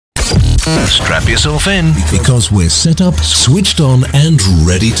Strap yourself in because we're set up, switched on, and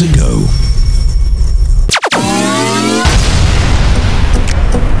ready to go.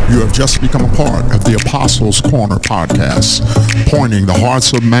 You have just become a part of the Apostles' Corner podcast, pointing the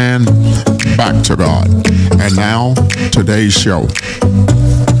hearts of man back to God. And now, today's show.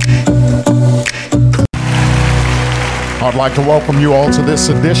 I'd like to welcome you all to this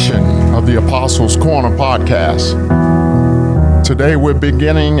edition of the Apostles' Corner podcast. Today we're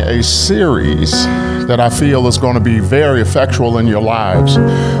beginning a series that I feel is going to be very effectual in your lives.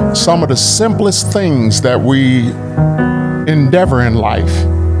 Some of the simplest things that we endeavor in life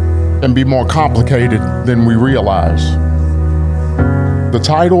can be more complicated than we realize. The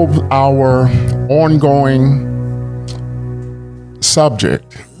title of our ongoing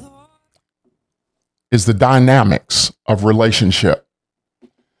subject is the dynamics of relationship.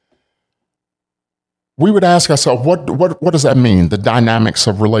 We would ask ourselves, what does that mean, the dynamics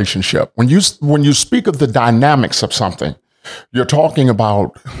of relationship? When you speak of the dynamics of something, you're talking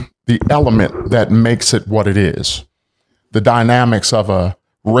about the element that makes it what it is. The dynamics of a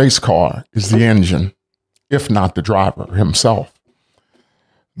race car is the engine, if not the driver himself.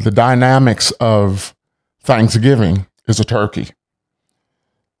 The dynamics of Thanksgiving is a turkey.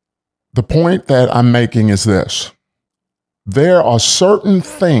 The point that I'm making is this. There are certain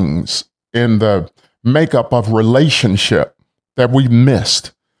things in the makeup of relationship that we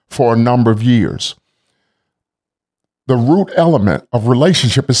missed for a number of years. The root element of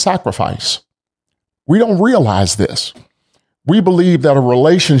relationship is sacrifice. We don't realize this. We believe that a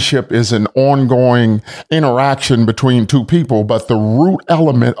relationship is an ongoing interaction between two people, but the root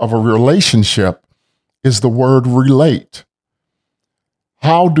element of a relationship is the word relate.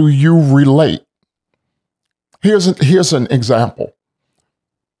 How do you relate? Here's an example.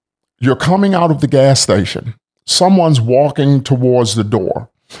 You're coming out of the gas station. Someone's walking towards the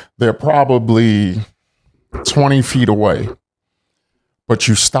door. They're probably 20 feet away, but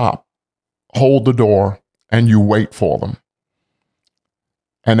you stop, hold the door, and you wait for them.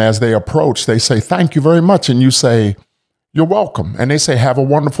 And as they approach, they say, "Thank you very much." And you say, "You're welcome." And they say, "Have a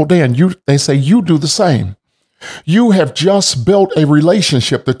wonderful day." And they say, "You do the same." You have just built a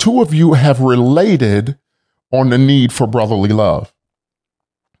relationship. The two of you have related on the need for brotherly love.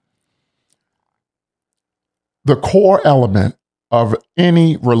 The core element of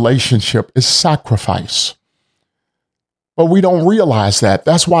any relationship is sacrifice. But we don't realize that.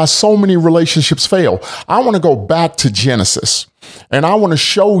 That's why so many relationships fail. I want to go back to Genesis, and I want to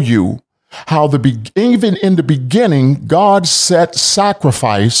show you how even in the beginning, God set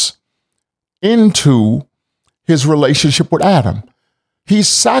sacrifice into his relationship with Adam. He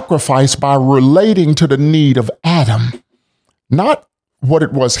sacrificed by relating to the need of Adam, not what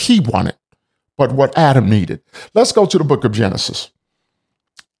it was he wanted, but what Adam needed. Let's go to the book of Genesis,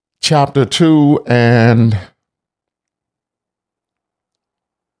 chapter 2,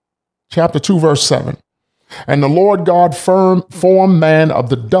 verse 7. And the Lord God formed man of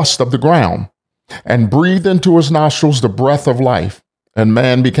the dust of the ground and breathed into his nostrils the breath of life, and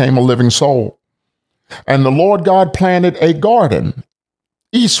man became a living soul. And the Lord God planted a garden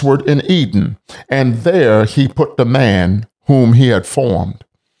eastward in Eden, and there he put the man whom he had formed.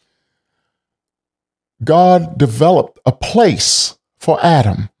 God developed a place for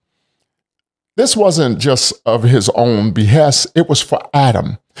Adam. This wasn't just of his own behest, it was for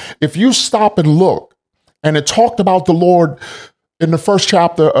Adam. If you stop and look, and it talked about the Lord in the first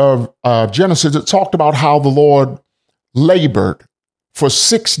chapter of Genesis, it talked about how the Lord labored for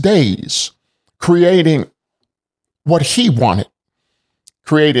 6 days, creating what he wanted,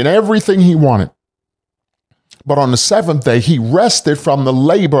 creating everything he wanted. But on the seventh day, he rested from the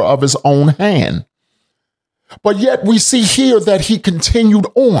labor of his own hand. But yet we see here that he continued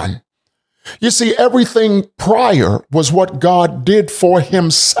on. You see, everything prior was what God did for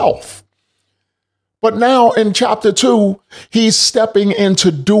himself. But now in chapter 2, he's stepping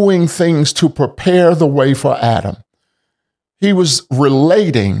into doing things to prepare the way for Adam. He was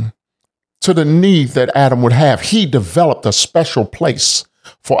relating to the need that Adam would have. He developed a special place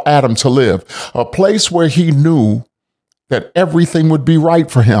for Adam to live, a place where he knew that everything would be right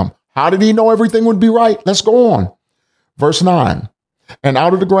for him. How did he know everything would be right? Let's go on. Verse 9, and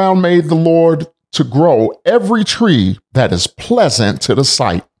out of the ground made the Lord to grow every tree that is pleasant to the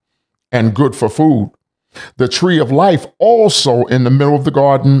sight and good for food. The tree of life also in the middle of the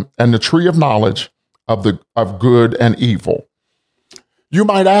garden, and the tree of knowledge of good and evil. You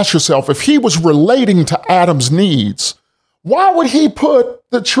might ask yourself, if he was relating to Adam's needs, why would he put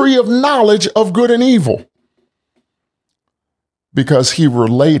the tree of knowledge of good and evil? Because he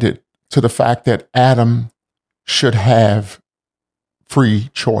related to the fact that Adam should have free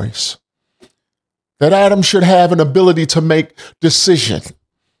choice. that Adam should have an ability to make decision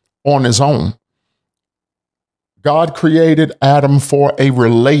on his own. God created Adam for a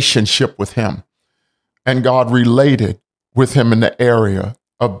relationship with him, and God related with him in the area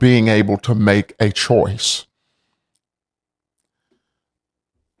of being able to make a choice.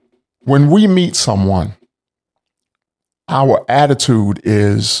 When we meet someone, our attitude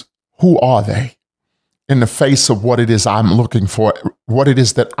is, who are they? In the face of what it is I'm looking for, what it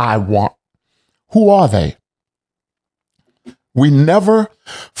is that I want. Who are they? We never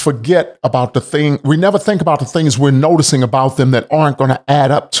forget about we never think about the things we're noticing about them that aren't going to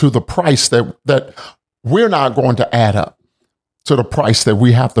add up to the price that we're not going to add up to the price that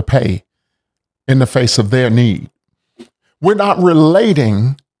we have to pay in the face of their need. We're not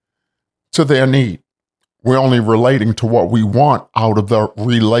relating to their need. We're only relating to what we want out of the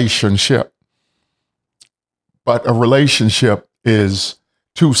relationship. But a relationship is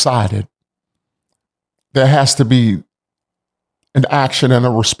two-sided. There has to be an action and a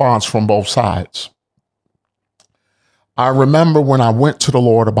response from both sides. I remember when I went to the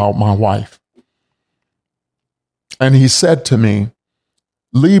Lord about my wife, and he said to me,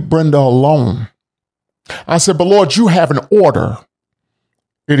 leave Brenda alone. I said, but Lord, you have an order.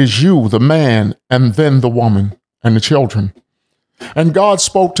 It is you, the man, and then the woman and the children. And God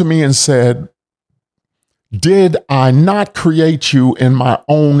spoke to me and said, did I not create you in my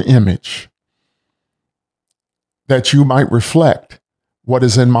own image, that you might reflect what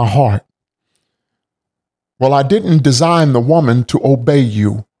is in my heart? Well, I didn't design the woman to obey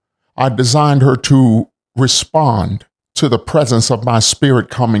you. I designed her to respond to the presence of my spirit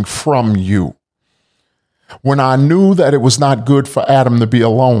coming from you. When I knew that it was not good for Adam to be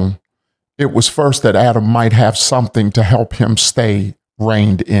alone, it was first that Adam might have something to help him stay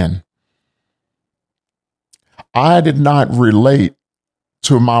reined in. I did not relate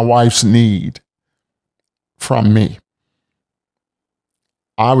to my wife's need from me.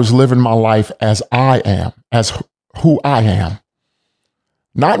 I was living my life as I am, as who I am,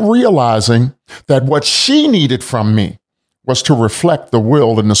 not realizing that what she needed from me was to reflect the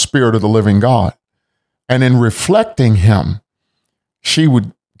will and the spirit of the living God. And in reflecting him, she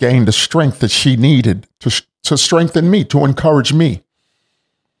would gain the strength that she needed to strengthen me, to encourage me.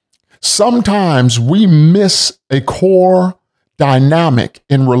 Sometimes we miss a core dynamic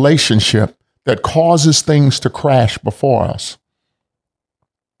in relationship that causes things to crash before us.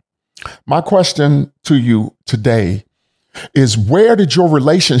 My question to you today is, where did your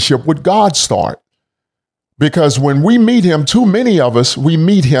relationship with God start? Because when we meet him, too many of us, we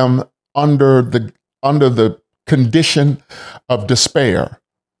meet him under the condition of despair,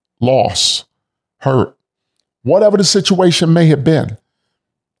 loss, hurt, whatever the situation may have been.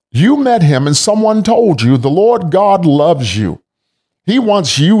 You met him and someone told you the Lord God loves you. He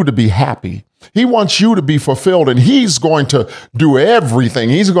wants you to be happy. He wants you to be fulfilled, and he's going to do everything.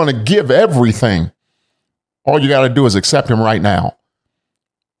 He's going to give everything. All you got to do is accept him right now.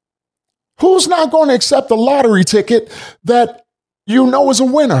 Who's not going to accept a lottery ticket that you know is a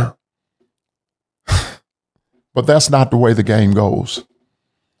winner? But that's not the way the game goes.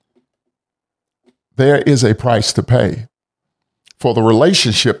 There is a price to pay for the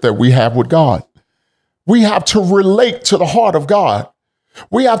relationship that we have with God. We have to relate to the heart of God.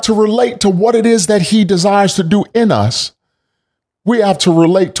 We have to relate to what it is that he desires to do in us. We have to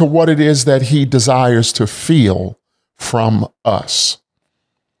relate to what it is that he desires to feel from us.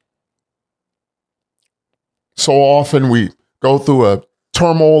 So often we go through a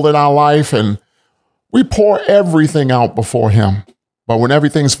turmoil in our life and we pour everything out before him. But when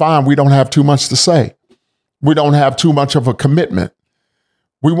everything's fine, we don't have too much to say. We don't have too much of a commitment.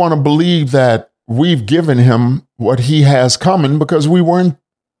 We want to believe that we've given him what he has coming because we were in,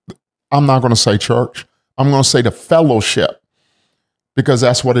 I'm not going to say church, I'm going to say the fellowship, because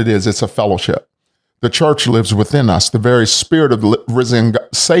that's what it is. It's a fellowship. The church lives within us. The very spirit of the risen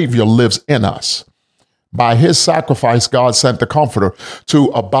Savior lives in us. By his sacrifice, God sent the Comforter to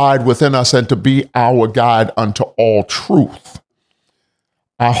abide within us and to be our guide unto all truth.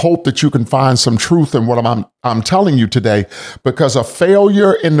 I hope that you can find some truth in what I'm telling you today, because a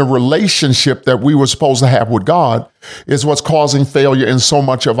failure in the relationship that we were supposed to have with God is what's causing failure in so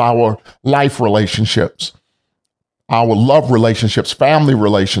much of our life relationships, our love relationships, family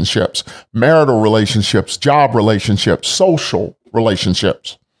relationships, marital relationships, job relationships, social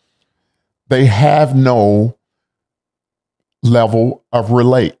relationships. They have no level of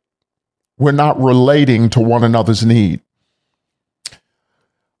relate. We're not relating to one another's need.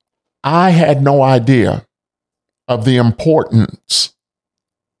 I had no idea of the importance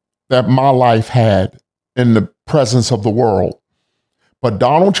that my life had in the presence of the world. But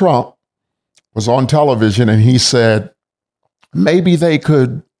Donald Trump was on television, and he said, maybe they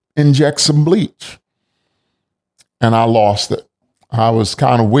could inject some bleach. And I lost it. I was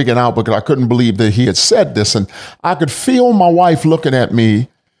kind of wigging out because I couldn't believe that he had said this. And I could feel my wife looking at me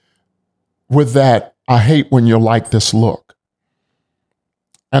with that, I hate when you're like this look.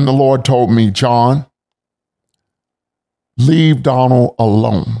 And the Lord told me, John, leave Donald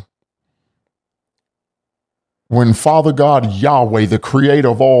alone. When Father God, Yahweh, the creator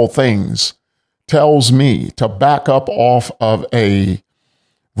of all things, tells me to back up off of a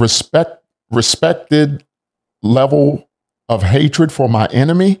respected level of hatred for my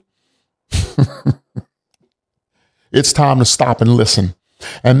enemy, it's time to stop and listen.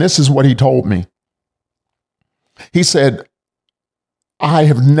 And this is what he told me. He said, I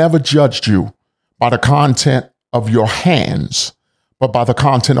have never judged you by the content of your hands, but by the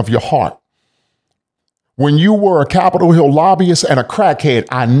content of your heart. When you were a Capitol Hill lobbyist and a crackhead,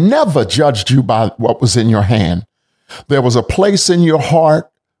 I never judged you by what was in your hand. There was a place in your heart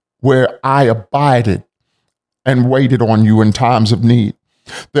where I abided and waited on you in times of need.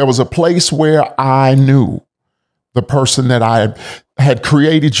 There was a place where I knew the person that I had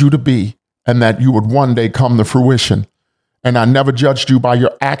created you to be and that you would one day come to fruition. And I never judged you by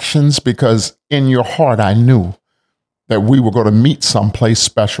your actions because in your heart I knew that we were going to meet someplace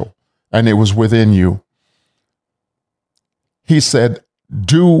special and it was within you. He said,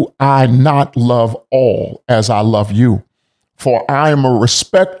 do I not love all as I love you? For I am a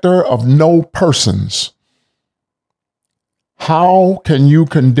respecter of no persons. How can you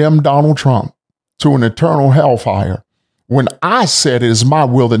condemn Donald Trump to an eternal hellfire when I said it is my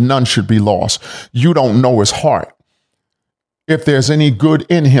will that none should be lost? You don't know his heart. If there's any good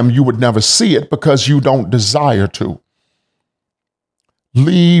in him, you would never see it because you don't desire to.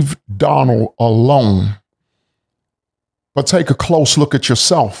 Leave Donald alone. But take a close look at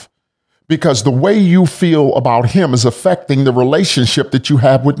yourself, because the way you feel about him is affecting the relationship that you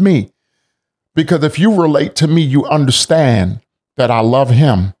have with me. Because if you relate to me, you understand that I love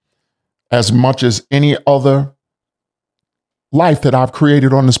him as much as any other life that I've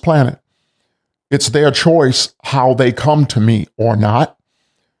created on this planet. It's their choice how they come to me or not,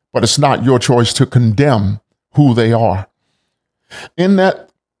 but it's not your choice to condemn who they are. In that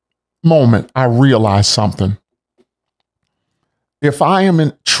moment, I realized something. If I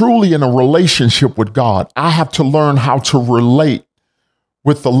am truly in a relationship with God, I have to learn how to relate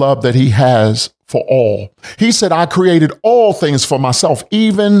with the love that he has for all. He said, I created all things for myself,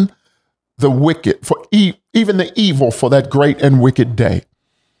 even the wicked, even the evil for that great and wicked day.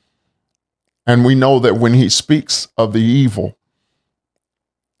 And we know that when he speaks of the evil,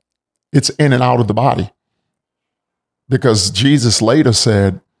 it's in and out of the body. Because Jesus later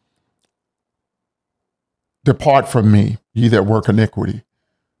said, depart from me, ye that work iniquity.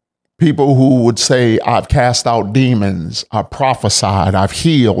 People who would say, I've cast out demons, I've prophesied, I've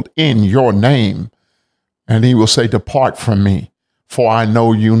healed in your name. And he will say, depart from me, for I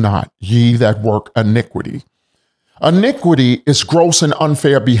know you not, ye that work iniquity. Iniquity is gross and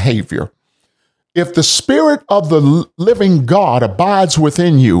unfair behavior. If the spirit of the living God abides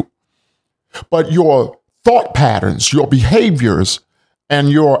within you, but your thought patterns, your behaviors,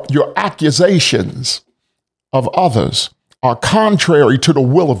 and your accusations of others are contrary to the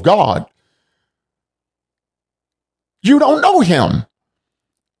will of God, you don't know him.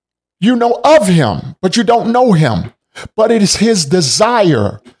 You know of him, but you don't know him. But it is his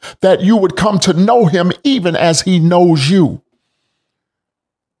desire that you would come to know him even as he knows you.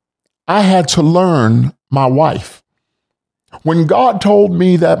 I had to learn my wife. When God told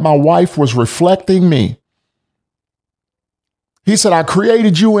me that my wife was reflecting me, he said, I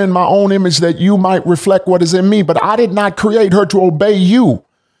created you in my own image that you might reflect what is in me, but I did not create her to obey you.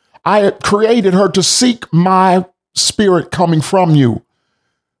 I created her to seek my spirit coming from you.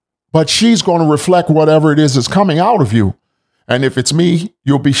 But she's going to reflect whatever it is that's coming out of you. And if it's me,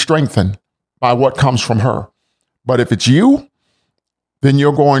 you'll be strengthened by what comes from her. But if it's you, then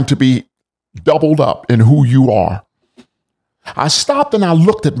you're going to be doubled up in who you are. I stopped and I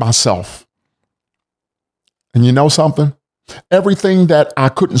looked at myself. And you know something? Everything that I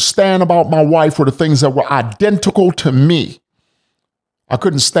couldn't stand about my wife were the things that were identical to me. I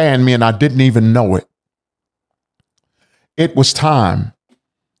couldn't stand me and I didn't even know it. It was time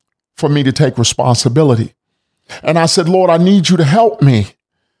for me to take responsibility. And I said, Lord, I need you to help me,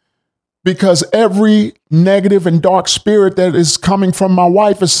 because every negative and dark spirit that is coming from my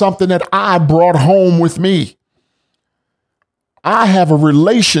wife is something that I brought home with me. I have a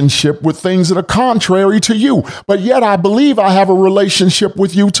relationship with things that are contrary to you, but yet I believe I have a relationship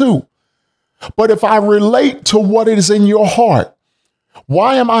with you too. But if I relate to what is in your heart,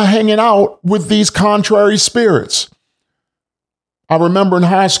 Why am I hanging out with these contrary spirits? I remember in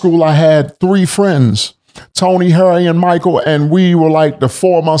high school, I had 3 friends, Tony, Harry, and Michael, and we were like the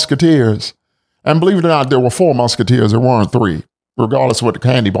 4 musketeers. And believe it or not, there were 4 musketeers. There weren't 3, regardless of what the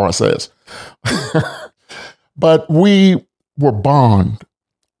candy bar says. But we were bond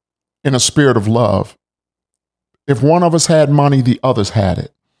in a spirit of love. If one of us had money, the others had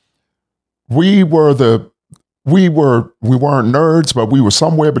it. We weren't nerds, but we were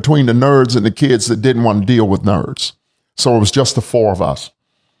somewhere between the nerds and the kids that didn't want to deal with nerds. So it was just the 4 of us.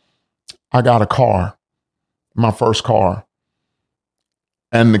 I got a car, my first car.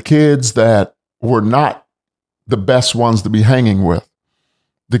 And the kids that were not the best ones to be hanging with,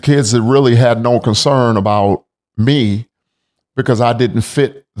 the kids that really had no concern about me because I didn't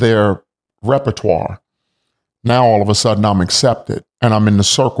fit their repertoire. Now all of a sudden I'm accepted and I'm in the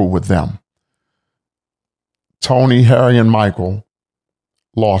circle with them. Tony, Harry, and Michael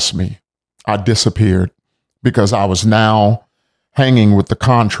lost me. I disappeared because I was now hanging with the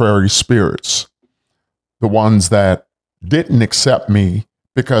contrary spirits, the ones that didn't accept me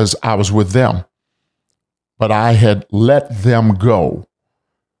because I was with them, but I had let them go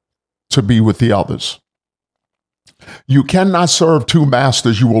to be with the others. You cannot serve 2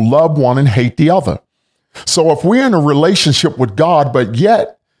 masters. You will love one and hate the other. So if we're in a relationship with God, but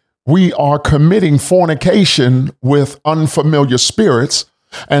yet we are committing fornication with unfamiliar spirits,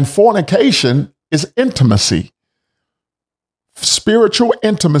 and fornication is intimacy, spiritual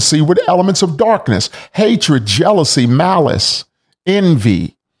intimacy with elements of darkness, hatred, jealousy, malice,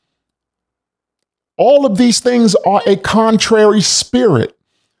 envy. All of these things are a contrary spirit.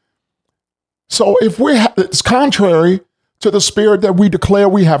 So if it's contrary to the spirit that we declare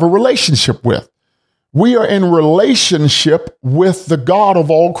we have a relationship with. We are in relationship with the God of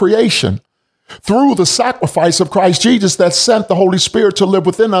all creation through the sacrifice of Christ Jesus that sent the Holy Spirit to live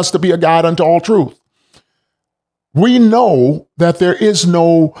within us to be a guide unto all truth. We know that there is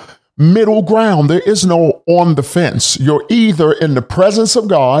no middle ground. There is no on the fence. You're either in the presence of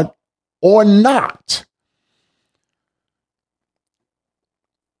God or not.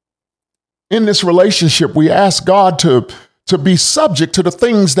 In this relationship, we ask God to be subject to the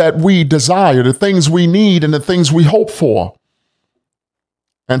things that we desire, the things we need, and the things we hope for.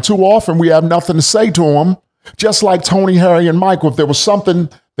 And too often we have nothing to say to them. Just like Tony, Harry, and Michael, if there was something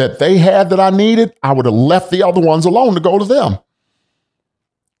that they had that I needed, I would have left the other ones alone to go to them.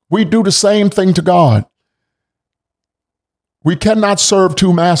 We do the same thing to God. We cannot serve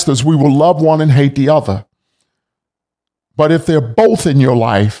 2 masters. We will love one and hate the other. But if they're both in your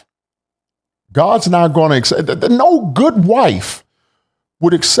life, God's not going to accept. No good wife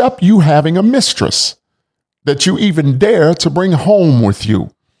would accept you having a mistress that you even dare to bring home with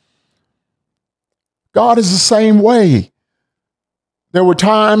you. God is the same way. There were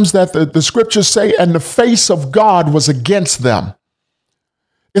times that the scriptures say, and the face of God was against them.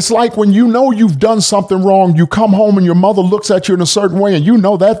 It's like when you know you've done something wrong, you come home and your mother looks at you in a certain way, and you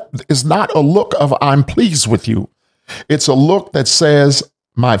know that is not a look of I'm pleased with you. It's a look that says,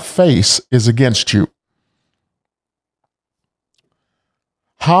 my face is against you.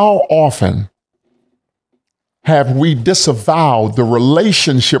 How often have we disavowed the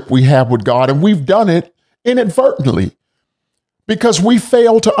relationship we have with God? And we've done it inadvertently because we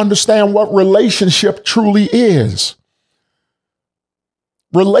fail to understand what relationship truly is.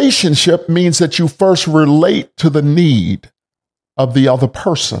 Relationship means that you first relate to the need of the other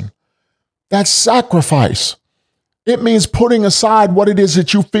person. That's sacrifice. It means putting aside what it is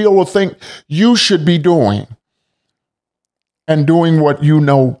that you feel or think you should be doing and doing what you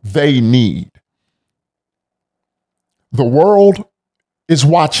know they need. The world is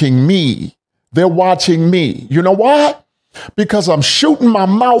watching me. They're watching me. You know why? Because I'm shooting my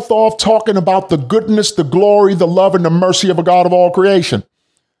mouth off talking about the goodness, the glory, the love, and the mercy of a God of all creation.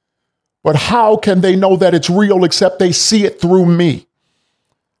 But how can they know that it's real except they see it through me?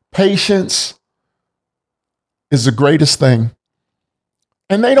 Patience is the greatest thing.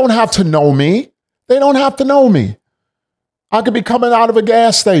 And they don't have to know me. They don't have to know me. I could be coming out of a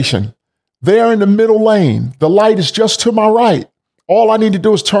gas station. They're in the middle lane. The light is just to my right. All I need to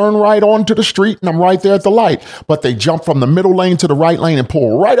do is turn right onto the street and I'm right there at the light. But they jump from the middle lane to the right lane and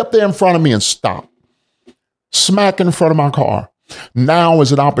pull right up there in front of me and stop. Smack in front of my car. Now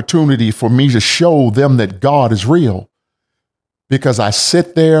is an opportunity for me to show them that God is real. Because I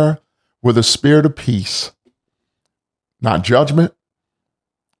sit there with a spirit of peace. Not judgment,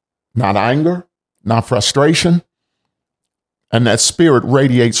 not anger, not frustration. And that spirit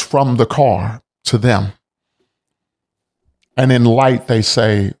radiates from the car to them. And in light, they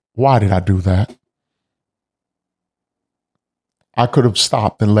say, why did I do that? I could have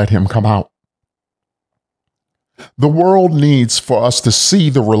stopped and let him come out. The world needs for us to see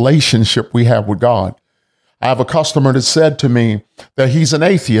the relationship we have with God. I have a customer that said to me that he's an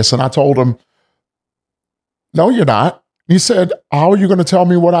atheist, and I told him, no, you're not. He said, how are you going to tell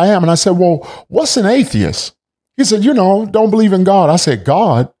me what I am? And I said, well, what's an atheist? He said, don't believe in God. I said,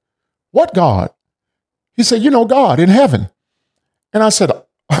 God? What God? He said, God in heaven. And I said,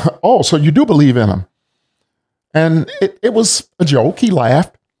 oh, so you do believe in him? And it was a joke. He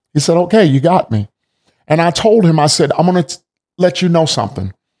laughed. He said, okay, you got me. And I told him, I said, I'm going to let you know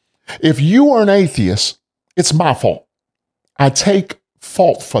something. If you are an atheist, it's my fault. I take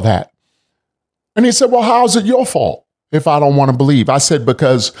fault for that. And he said, well, how is it your fault if I don't want to believe? I said,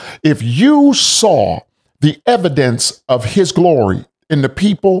 because if you saw the evidence of his glory in the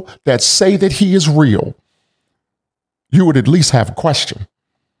people that say that he is real, you would at least have a question.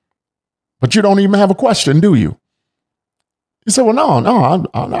 But you don't even have a question, do you? He said, well, no,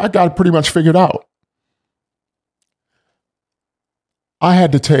 I got it pretty much figured out. I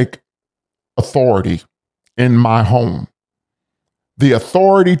had to take authority in my home. The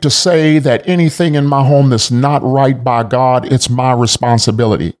authority to say that anything in my home that's not right by God, it's my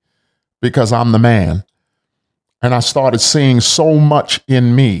responsibility because I'm the man. And I started seeing so much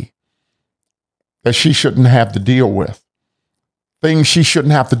in me that she shouldn't have to deal with. Things she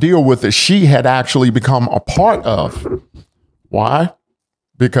shouldn't have to deal with that she had actually become a part of. Why?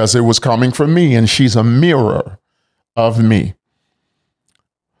 Because it was coming from me, and she's a mirror of me.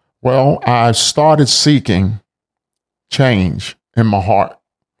 Well, I started seeking change in my heart.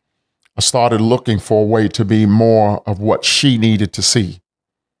 I started looking for a way to be more of what she needed to see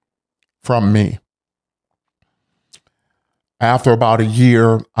from me. After about a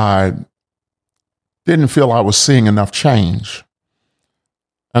year, I didn't feel I was seeing enough change.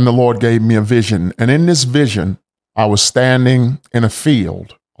 And the Lord gave me a vision. And in this vision, I was standing in a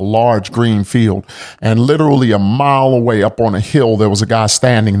field, a large green field, and literally a mile away up on a hill, there was a guy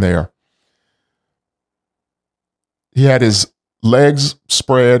standing there. He had his legs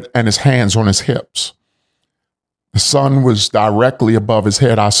spread and his hands on his hips. The sun was directly above his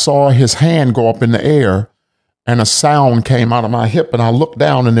head. I saw his hand go up in the air, and a sound came out of my hip, and I looked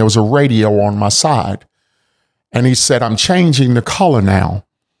down, and there was a radio on my side. And he said, I'm changing the color now.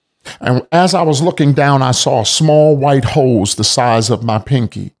 And as I was looking down, I saw a small white hose the size of my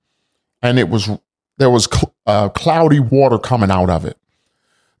pinky. And there was cloudy water coming out of it.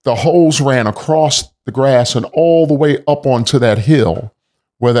 The hose ran across the grass and all the way up onto that hill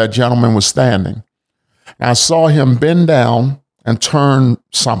where that gentleman was standing. And I saw him bend down and turn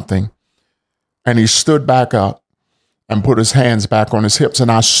something. And he stood back up and put his hands back on his hips.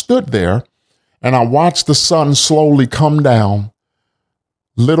 And I stood there and I watched the sun slowly come down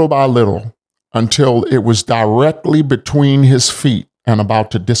little by little until it was directly between his feet and about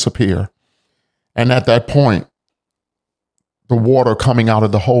to disappear. And at that point, the water coming out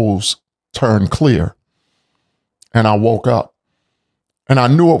of the hose turned clear. And I woke up and I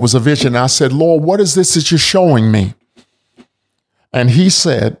knew it was a vision. I said, Lord, what is this that you're showing me? And he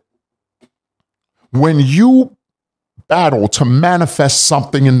said, when you battle to manifest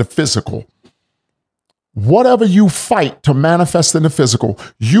something in the physical, whatever you fight to manifest in the physical,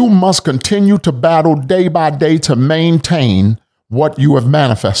 you must continue to battle day by day to maintain what you have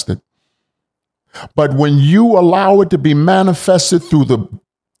manifested. But when you allow it to be manifested through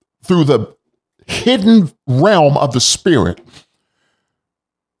the hidden realm of the spirit,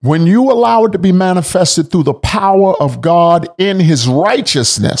 when you allow it to be manifested through the power of God in his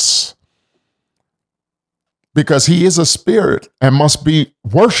righteousness, because he is a spirit and must be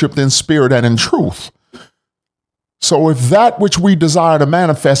worshiped in spirit and in truth. So if that which we desire to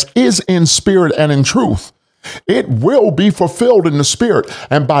manifest is in spirit and in truth, it will be fulfilled in the spirit.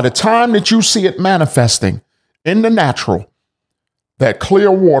 And by the time that you see it manifesting in the natural, that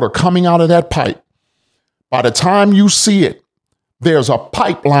clear water coming out of that pipe, by the time you see it, there's a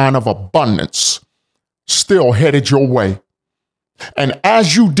pipeline of abundance still headed your way. And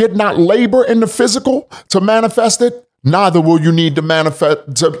as you did not labor in the physical to manifest it, neither will you need to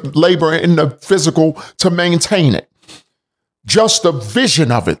labor in the physical to maintain it. Just the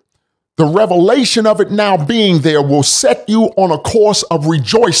vision of it, the revelation of it now being there will set you on a course of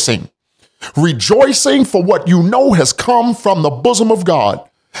rejoicing. Rejoicing for what you know has come from the bosom of God.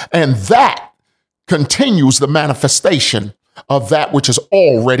 And that continues the manifestation of that which is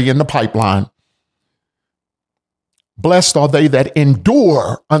already in the pipeline. Blessed are they that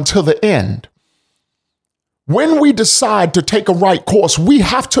endure until the end. When we decide to take a right course, we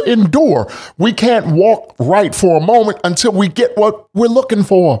have to endure. We can't walk right for a moment until we get what we're looking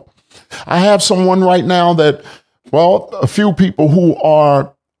for. I have someone right now that Well, a few people who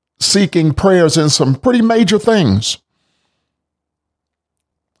are seeking prayers in some pretty major things.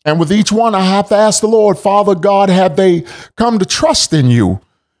 And with each one, I have to ask the Lord, Father God, have they come to trust in you?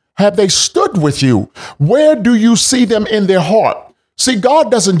 Have they stood with you? Where do you see them in their heart? See, God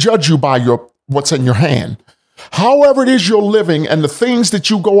doesn't judge you by what's in your hand. However it is you're living and the things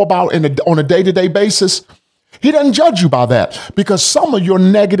that you go about on a day-to-day basis, he doesn't judge you by that, because some of your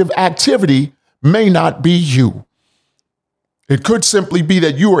negative activity may not be you. It could simply be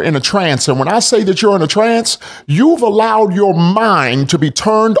that you are in a trance. And when I say that you're in a trance, you've allowed your mind to be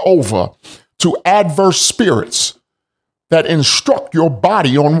turned over to adverse spirits that instruct your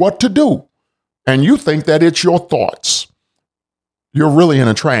body on what to do. And you think that it's your thoughts. You're really in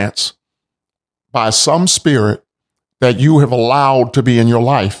a trance by some spirit that you have allowed to be in your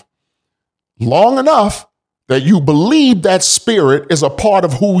life long enough that you believe that spirit is a part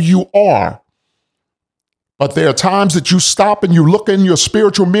of who you are. But there are times that you stop and you look in your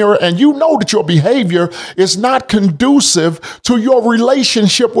spiritual mirror and you know that your behavior is not conducive to your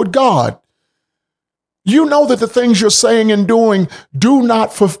relationship with God. You know that the things you're saying and doing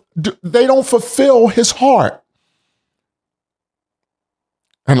they don't fulfill his heart.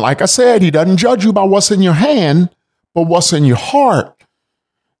 And like I said, he doesn't judge you by what's in your hand, but what's in your heart.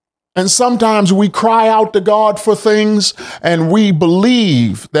 And sometimes we cry out to God for things and we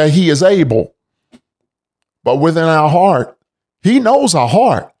believe that he is able. But within our heart, he knows our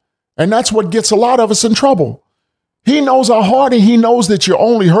heart. And that's what gets a lot of us in trouble. He knows our heart, and he knows that you're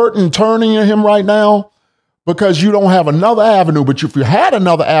only hurting and turning to him right now because you don't have another avenue. But if you had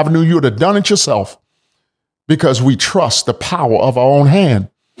another avenue, you would have done it yourself, because we trust the power of our own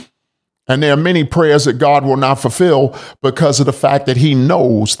hand. And there are many prayers that God will not fulfill because of the fact that he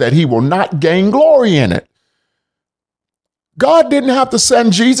knows that he will not gain glory in it. God didn't have to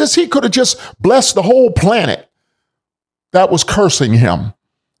send Jesus. He could have just blessed the whole planet that was cursing him.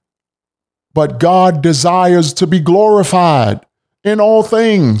 But God desires to be glorified in all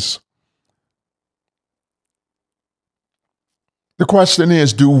things. The question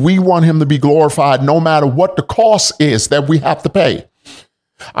is, do we want him to be glorified no matter what the cost is that we have to pay?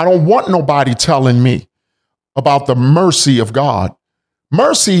 I don't want nobody telling me about the mercy of God.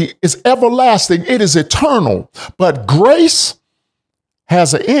 Mercy is everlasting. It is eternal. But grace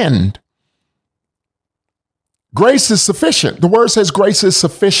has an end. Grace is sufficient. The word says grace is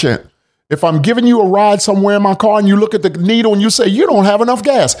sufficient. If I'm giving you a ride somewhere in my car and you look at the needle and you say, you don't have enough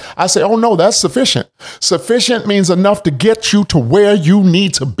gas, I say, oh no, that's sufficient. Sufficient means enough to get you to where you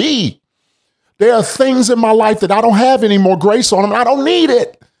need to be. There are things in my life that I don't have any more grace on them. I don't need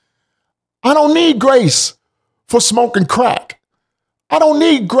it. I don't need grace for smoking crack. I don't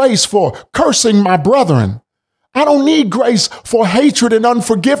need grace for cursing my brethren. I don't need grace for hatred and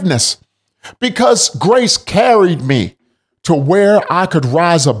unforgiveness, because grace carried me to where I could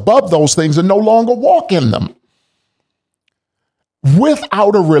rise above those things and no longer walk in them.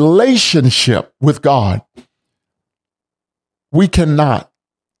 Without a relationship with God, we cannot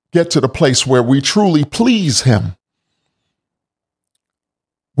get to the place where we truly please him.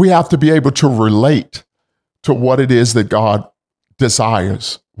 We have to be able to relate to what it is that God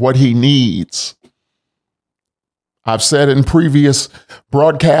desires, what he needs. I've said in previous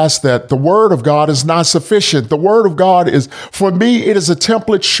broadcasts that the word of God is not sufficient. The word of God is, for me, it is a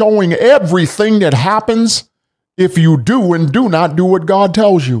template showing everything that happens if you do and do not do what God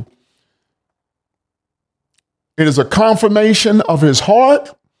tells you. It is a confirmation of his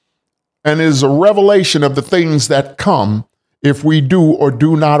heart, and it is a revelation of the things that come if we do or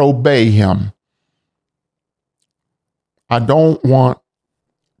do not obey him. I don't want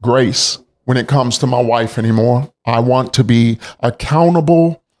grace when it comes to my wife anymore. I want to be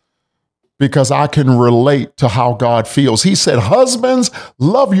accountable because I can relate to how God feels. He said, husbands,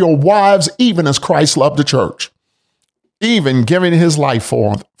 love your wives even as Christ loved the church, even giving his life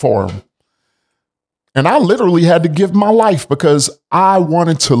for them. And I literally had to give my life because I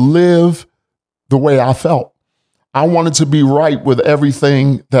wanted to live the way I felt. I wanted to be right with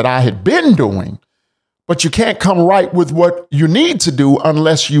everything that I had been doing. But you can't come right with what you need to do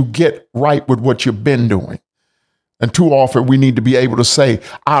unless you get right with what you've been doing. And too often we need to be able to say,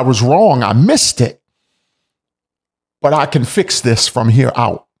 I was wrong, I missed it, but I can fix this from here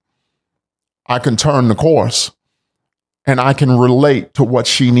out. I can turn the course and I can relate to what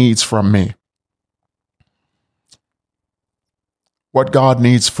she needs from me. What God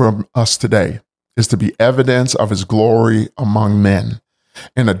needs from us today is to be evidence of his glory among men.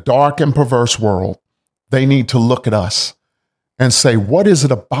 In a dark and perverse world, they need to look at us and say, what is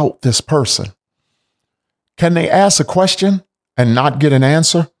it about this person? Can they ask a question and not get an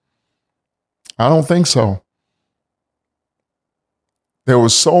answer? I don't think so. There were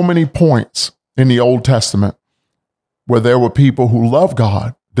so many points in the Old Testament where there were people who loved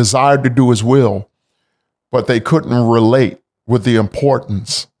God, desired to do his will, but they couldn't relate with the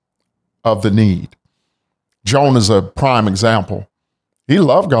importance of the need. Jonah's a prime example. He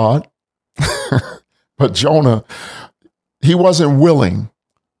loved God, but Jonah, he wasn't willing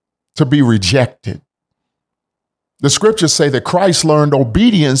to be rejected. The scriptures say that Christ learned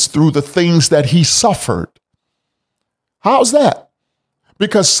obedience through the things that he suffered. How's that?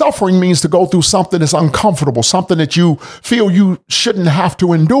 Because suffering means to go through something that's uncomfortable, something that you feel you shouldn't have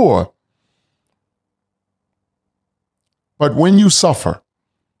to endure. But when you suffer,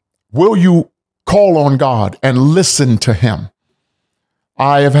 will you call on God and listen to him?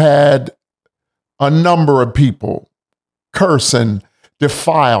 I have had a number of people curse and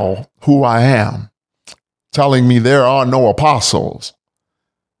defile who I am, telling me there are no apostles.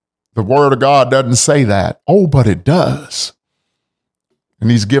 The word of God doesn't say that. Oh, but it does. And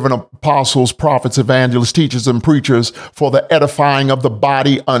he's given apostles, prophets, evangelists, teachers, and preachers for the edifying of the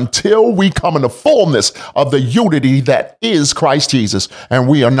body until we come in the fullness of the unity that is Christ Jesus. And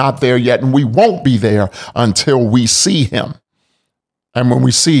we are not there yet, and we won't be there until we see him. And when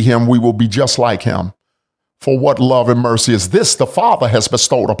we see him, we will be just like him. For what love and mercy is this the Father has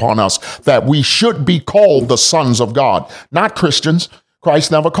bestowed upon us, that we should be called the sons of God, not Christians.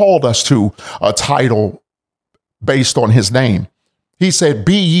 Christ never called us to a title based on his name. He said,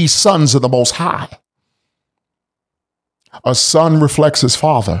 be ye sons of the Most High. A son reflects his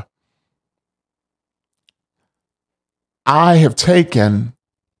father. I have taken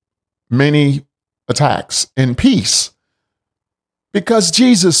many attacks in peace because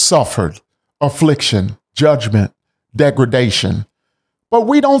Jesus suffered affliction, judgment, degradation. But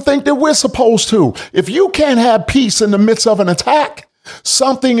we don't think that we're supposed to. If you can't have peace in the midst of an attack,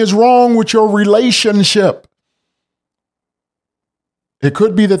 something is wrong with your relationship. It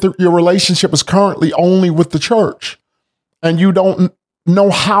could be that your relationship is currently only with the church, and you don't know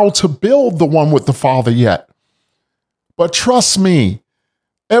how to build the one with the Father yet. But trust me,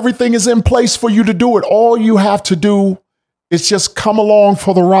 everything is in place for you to do it. All you have to do is just come along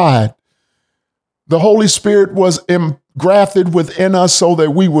for the ride. The Holy Spirit was engrafted within us so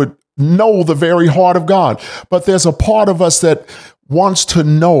that we would know the very heart of God. But there's a part of us that wants to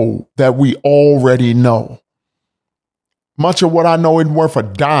know that we already know. Much of what I know isn't worth a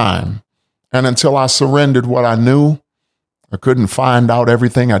dime. And until I surrendered what I knew, I couldn't find out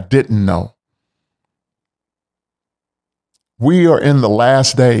everything I didn't know. We are in the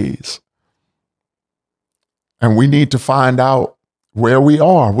last days, and we need to find out where we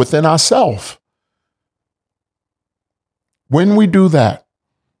are within ourselves. When we do that,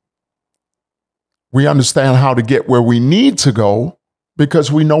 we understand how to get where we need to go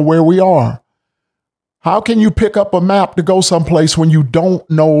because we know where we are. How can you pick up a map to go someplace when you don't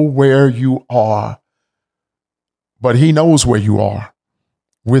know where you are? But he knows where you are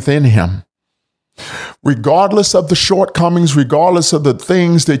within him. Regardless of the shortcomings, regardless of the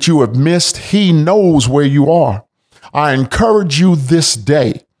things that you have missed, he knows where you are. I encourage you this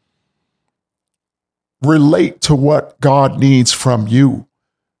day, relate to what God needs from you,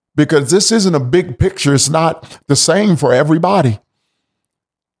 because this isn't a big picture. It's not the same for everybody.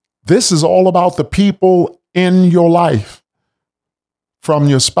 This is all about the people in your life, from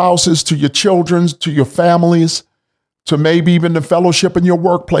your spouses to your children, to your families, to maybe even the fellowship in your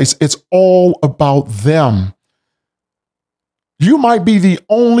workplace. It's all about them. You might be the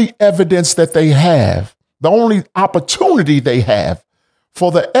only evidence that they have, the only opportunity they have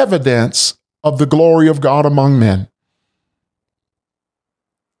for the evidence of the glory of God among men.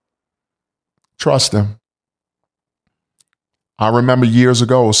 Trust him. I remember years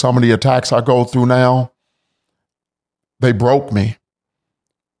ago, some of the attacks I go through now, they broke me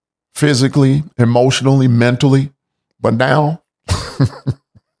physically, emotionally, mentally. But now,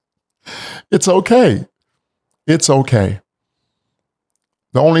 it's okay. It's okay.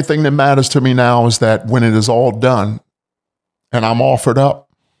 The only thing that matters to me now is that when it is all done and I'm offered up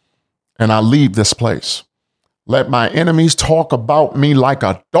and I leave this place, let my enemies talk about me like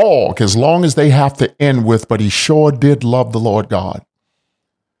a dog as long as they have to end with, but he sure did love the Lord God.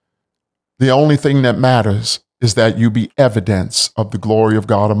 The only thing that matters is that you be evidence of the glory of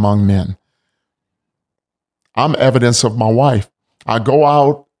God among men. I'm evidence of my wife. I go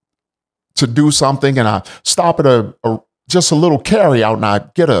out to do something and I stop at just a little carry out and I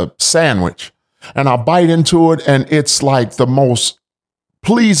get a sandwich and I bite into it and it's like the most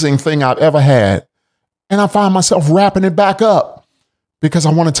pleasing thing I've ever had. And I find myself wrapping it back up because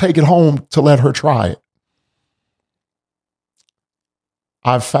I want to take it home to let her try it.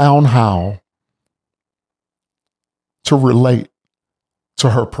 I've found how to relate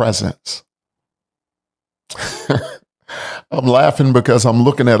to her presence. I'm laughing because I'm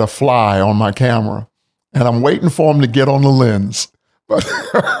looking at a fly on my camera and I'm waiting for him to get on the lens. But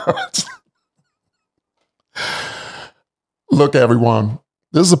look, everyone,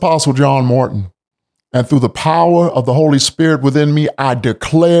 this is Apostle John Morton. And through the power of the Holy Spirit within me, I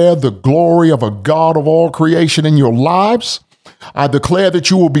declare the glory of a God of all creation in your lives. I declare that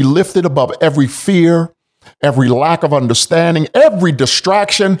you will be lifted above every fear, every lack of understanding, every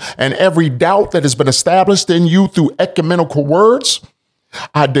distraction, and every doubt that has been established in you through ecumenical words.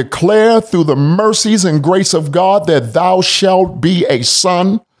 I declare through the mercies and grace of God that thou shalt be a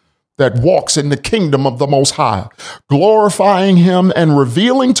son that walks in the kingdom of the Most High, glorifying him and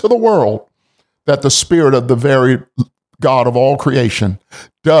revealing to the world that the Spirit of the very God of all creation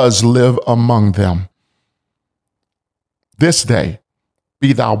does live among them. This day,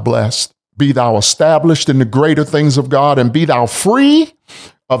 be thou blessed, be thou established in the greater things of God, and be thou free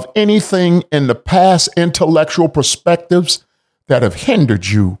of anything in the past intellectual perspectives that have hindered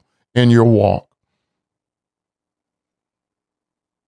you in your walk.